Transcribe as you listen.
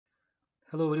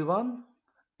Hello everyone.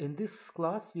 In this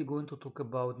class we're going to talk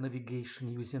about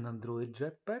navigation using Android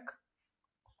Jetpack.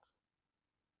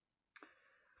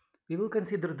 We will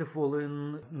consider the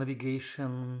following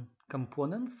navigation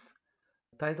components.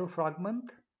 Title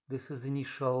fragment. This is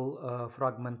initial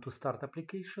fragment to start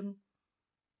application,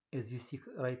 as you see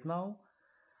right now.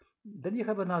 Then you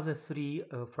have another three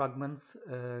fragments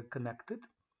connected.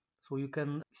 So you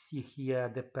can see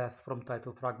here the path from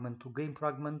title fragment to game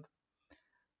fragment.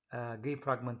 Game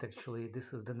fragment, actually,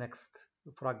 this is the next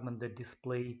fragment that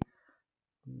display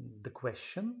the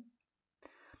question.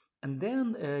 And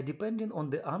then depending on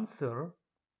the answer,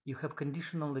 you have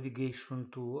conditional navigation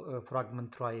to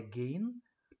fragment try again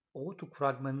or to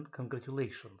fragment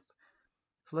congratulations.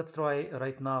 So let's try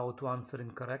right now to answer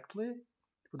incorrectly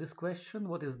for this question.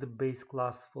 What is the base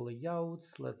class for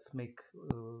layouts? Let's make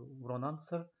wrong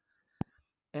answer.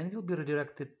 And we'll be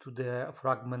redirected to the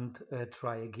fragment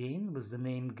try again with the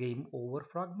name game over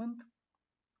fragment.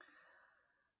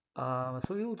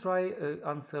 So we will try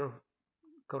answer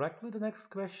correctly the next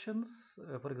questions.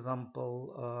 For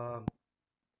example,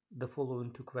 the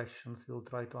following two questions we'll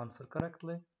try to answer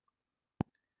correctly.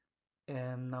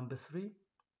 And number 3.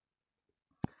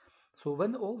 So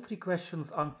when all three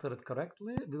questions answered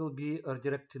correctly, we will be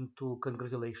redirecting to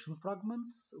congratulations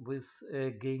fragments with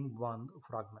game 1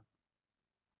 fragment.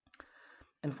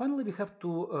 And finally, we have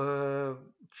to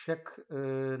check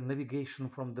navigation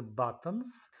from the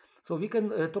buttons. So we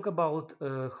can talk about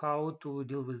how to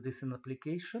deal with this in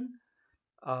application.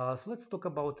 So let's talk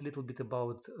about a little bit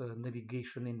about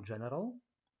navigation in general.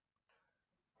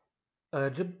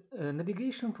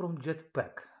 Navigation from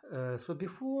Jetpack. So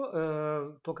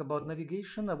before talk about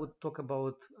navigation, I would talk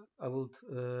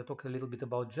a little bit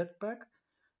about Jetpack.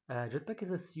 Jetpack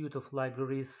is a suite of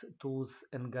libraries, tools,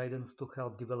 and guidance to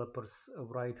help developers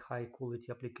write high-quality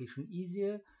application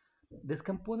easier. These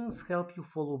components help you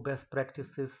follow best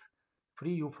practices,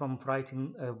 free you from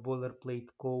writing boilerplate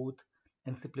code,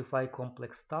 and simplify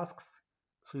complex tasks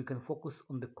so you can focus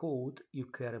on the code you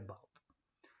care about.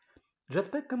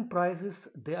 Jetpack comprises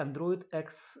the Android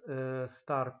X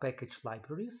star package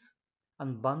libraries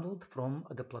unbundled from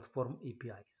the platform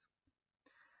APIs.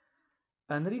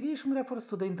 Navigation refers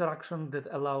to the interaction that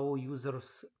allow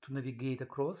users to navigate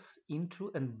across, into,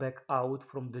 and back out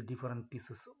from the different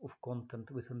pieces of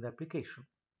content within the application.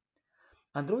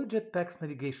 Android Jetpack's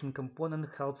navigation component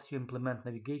helps you implement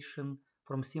navigation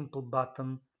from simple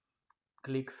button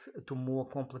clicks to more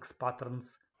complex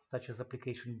patterns such as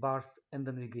application bars and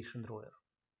the navigation drawer.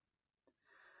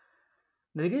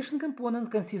 Navigation components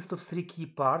consist of three key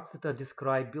parts that are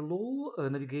described below. A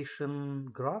navigation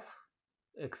graph,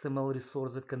 XML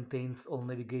resource that contains all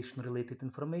navigation-related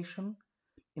information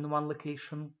in one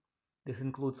location. This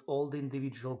includes all the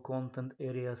individual content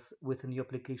areas within your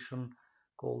application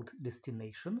called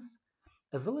destinations,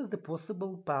 as well as the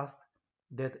possible path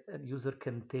that a user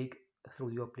can take through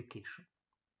your application.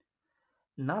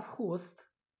 Navhost,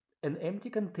 an empty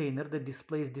container that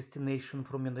displays destination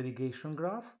from your navigation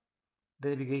graph. The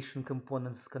navigation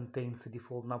components contains a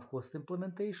default navhost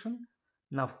implementation,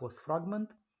 navhost fragment,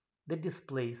 that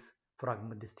displays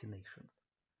fragment destinations.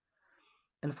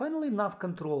 And finally, nav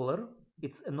controller.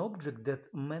 It's an object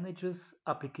that manages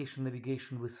application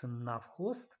navigation within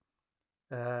navhost.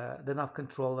 The nav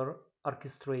controller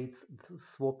orchestrates the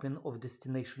swapping of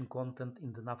destination content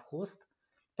in the navhost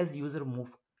as user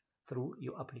move through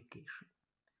your application.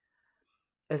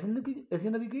 As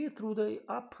you navigate through the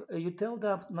app, you tell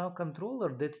the nav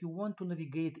controller that you want to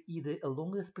navigate either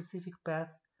along a specific path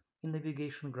in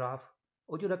navigation graph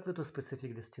or directly to a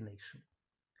specific destination.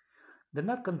 The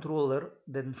nav controller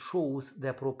then shows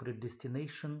the appropriate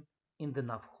destination in the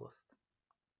nav host.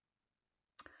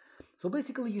 So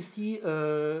basically you see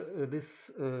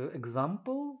this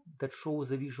example that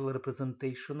shows a visual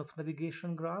representation of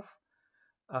navigation graph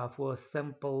for a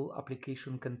sample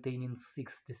application containing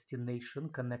 6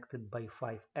 destinations connected by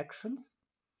 5 actions.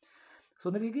 So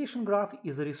navigation graph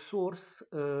is a resource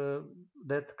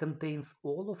that contains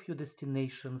all of your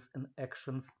destinations and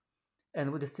actions,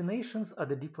 and with destinations are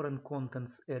the different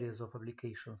contents areas of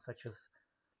applications such as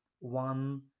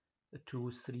 1,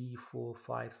 2, 3, 4,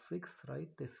 5, 6, right?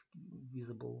 This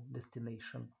visible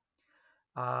destination.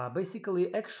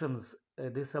 Basically actions,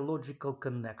 there's a logical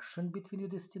connection between your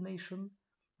destination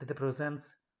that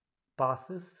represents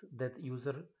paths that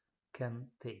user can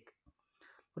take.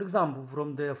 For example,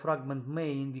 from the fragment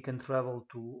main, we can travel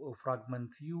to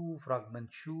fragment view, fragment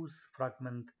choose,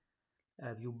 fragment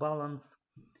view balance.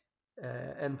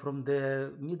 And from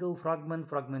the middle fragment,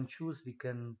 fragment choose, we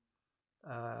can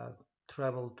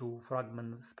travel to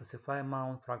fragment specify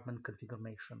amount, fragment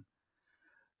configuration.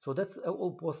 So that's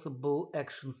all possible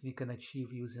actions we can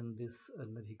achieve using this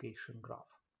navigation graph.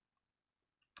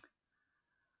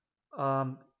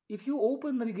 Um, if you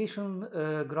open navigation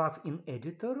graph in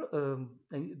editor,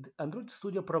 Android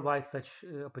Studio provides such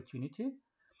opportunity.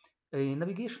 In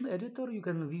navigation editor, you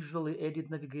can visually edit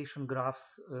navigation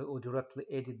graphs or directly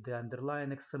edit the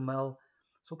underlying XML.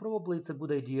 So probably it's a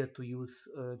good idea to use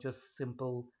just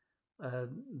simple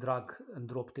drag and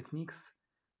drop techniques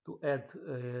to add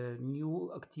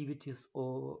new activities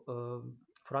or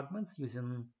fragments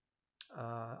using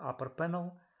upper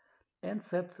panel and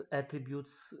set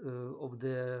attributes of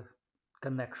the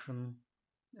connection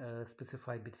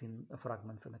specified between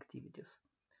fragments and activities.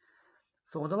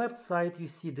 So on the left side, you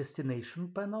see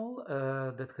destination panel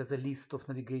that has a list of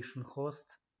navigation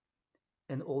hosts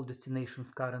and all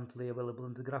destinations currently available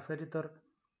in the graph editor,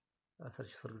 such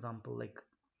as, for example, like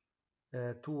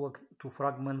two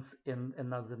fragments in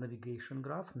another navigation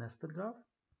graph, nested graph.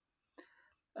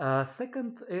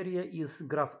 Second area is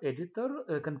graph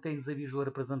editor, contains a visual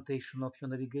representation of your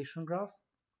navigation graph.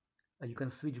 You can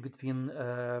switch between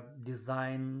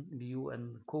design view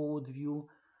and code view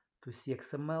to see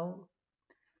XML.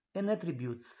 And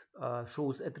attributes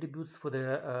shows attributes for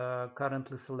the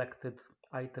currently selected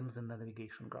items in the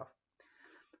navigation graph.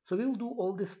 So we'll do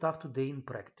all this stuff today in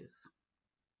practice.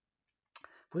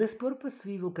 For this purpose,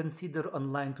 we will consider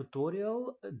online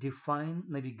tutorial define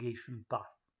navigation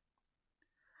path.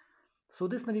 So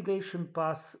this navigation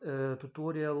path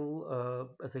tutorial,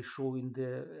 as I show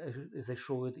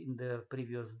it in the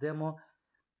previous demo,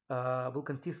 will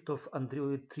consist of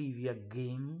Android trivia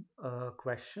game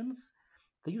questions.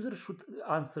 The user should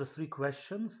answer 3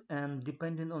 questions, and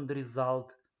depending on the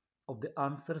result of the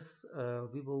answers,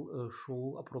 we will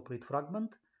show appropriate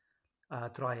fragment,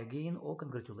 try again, or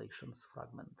congratulations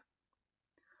fragment.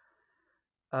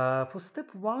 For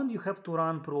step 1, you have to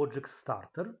run project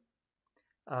starter.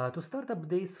 To start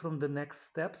updates from the next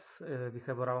steps, we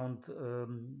have around,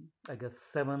 I guess,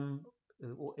 7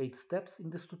 or 8 steps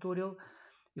in this tutorial.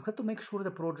 You have to make sure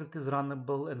the project is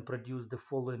runnable and produce the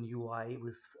following UI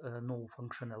with no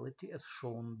functionality as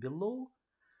shown below.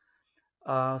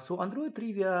 So Android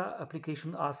Trivia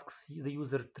application asks the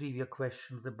user trivia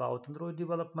questions about Android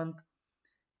development.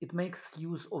 It makes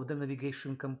use of the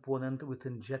navigation component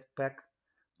within Jetpack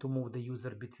to move the user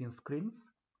between screens.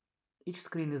 Each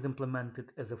screen is implemented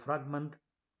as a fragment,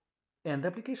 and the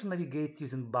application navigates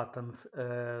using buttons,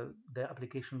 the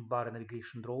application bar and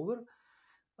navigation drawer.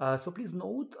 So please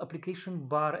note, application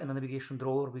bar and navigation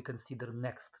drawer we consider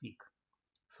next week.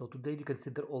 So today we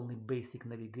consider only basic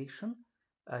navigation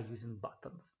using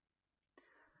buttons.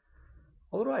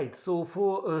 All right, so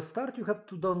for start, you have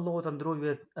to download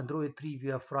Android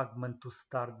Trivia fragment to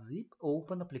start zip,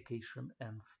 open application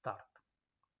and start.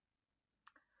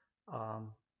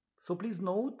 So please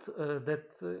note that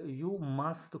you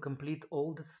must to complete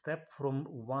all the steps from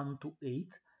 1 to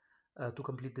 8 to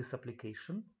complete this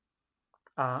application.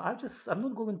 I'm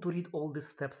not going to read all these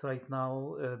steps right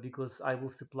now because I will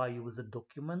supply you with a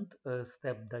document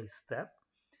step by step.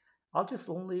 I'll just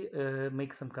only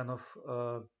make some kind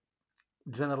of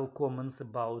general comments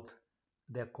about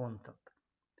their content.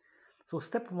 So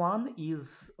step 1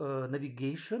 is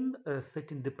navigation,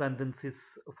 setting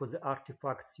dependencies for the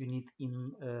artifacts you need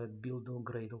in build or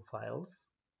Gradle files.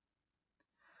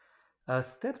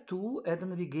 Step 2, add a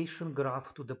navigation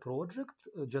graph to the project.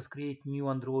 Just create new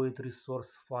Android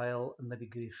resource file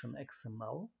navigation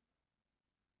XML.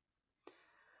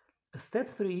 Step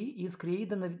 3 is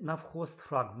create a navhost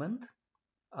fragment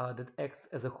that acts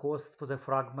as a host for the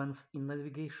fragments in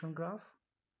navigation graph.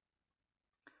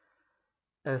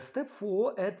 Step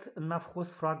 4, add a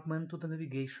navhost fragment to the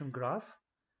navigation graph.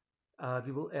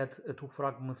 We will add 2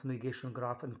 fragments navigation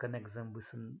graph and connect them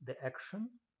within the action.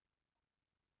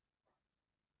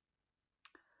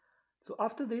 So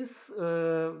after this,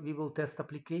 we will test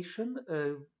application.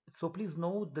 So please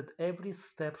note that every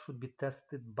step should be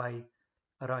tested by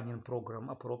running program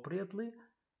appropriately.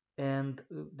 And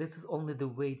this is only the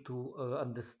way to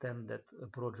understand that a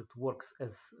project works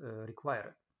as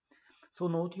required. So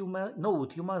note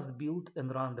you must build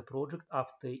and run the project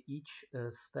after each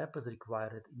step as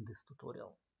required in this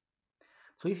tutorial.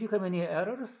 So if you have any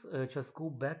errors, just go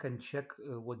back and check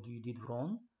what you did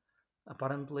wrong.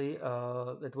 Apparently,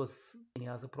 that was any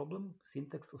other problem,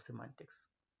 syntax or semantics.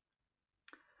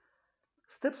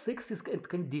 Step 6 is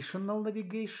conditional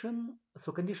navigation.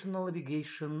 So conditional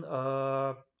navigation,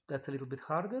 that's a little bit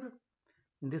harder.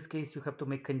 In this case, you have to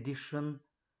make condition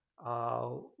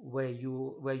where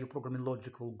your programming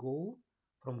logic will go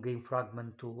from game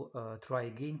fragment to try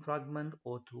again fragment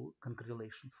or to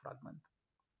congratulations fragment.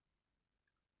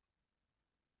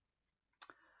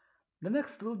 The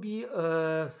next will be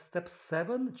step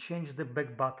 7, change the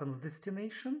back button's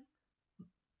destination.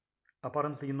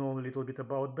 Apparently you know a little bit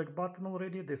about back button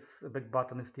already. This back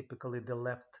button is typically the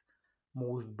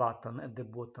leftmost button at the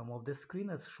bottom of the screen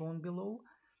as shown below,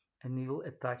 and we will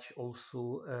attach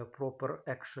also proper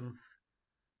actions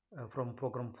from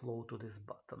program flow to this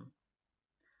button.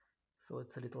 So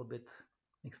it's a little bit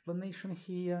explanation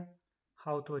here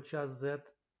how to adjust that.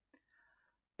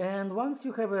 And once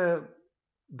you have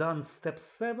done step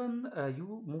 7,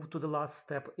 you move to the last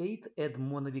step 8, add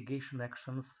more navigation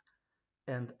actions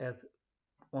and add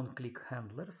on-click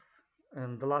handlers.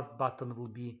 And the last button will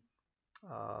be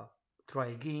try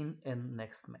again and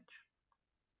next match.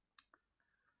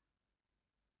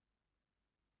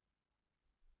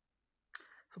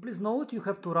 So please note you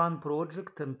have to run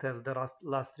project and test the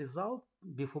last result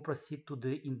before proceed to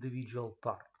the individual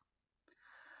part.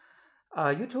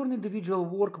 Your turn individual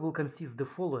work will consist the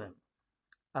following.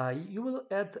 You will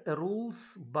add a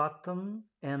rules button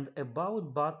and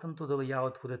about button to the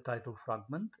layout for the title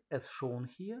fragment as shown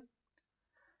here.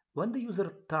 When the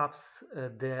user taps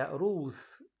the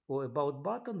rules or about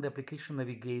button, the application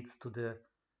navigates to the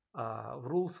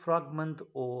rules fragment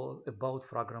or about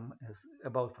fragment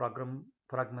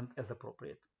as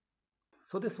appropriate.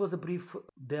 So this was a brief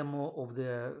demo of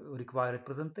the required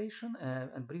presentation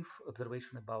and brief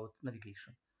observation about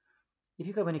navigation. If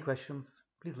you have any questions,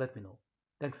 please let me know.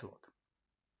 Thanks a lot.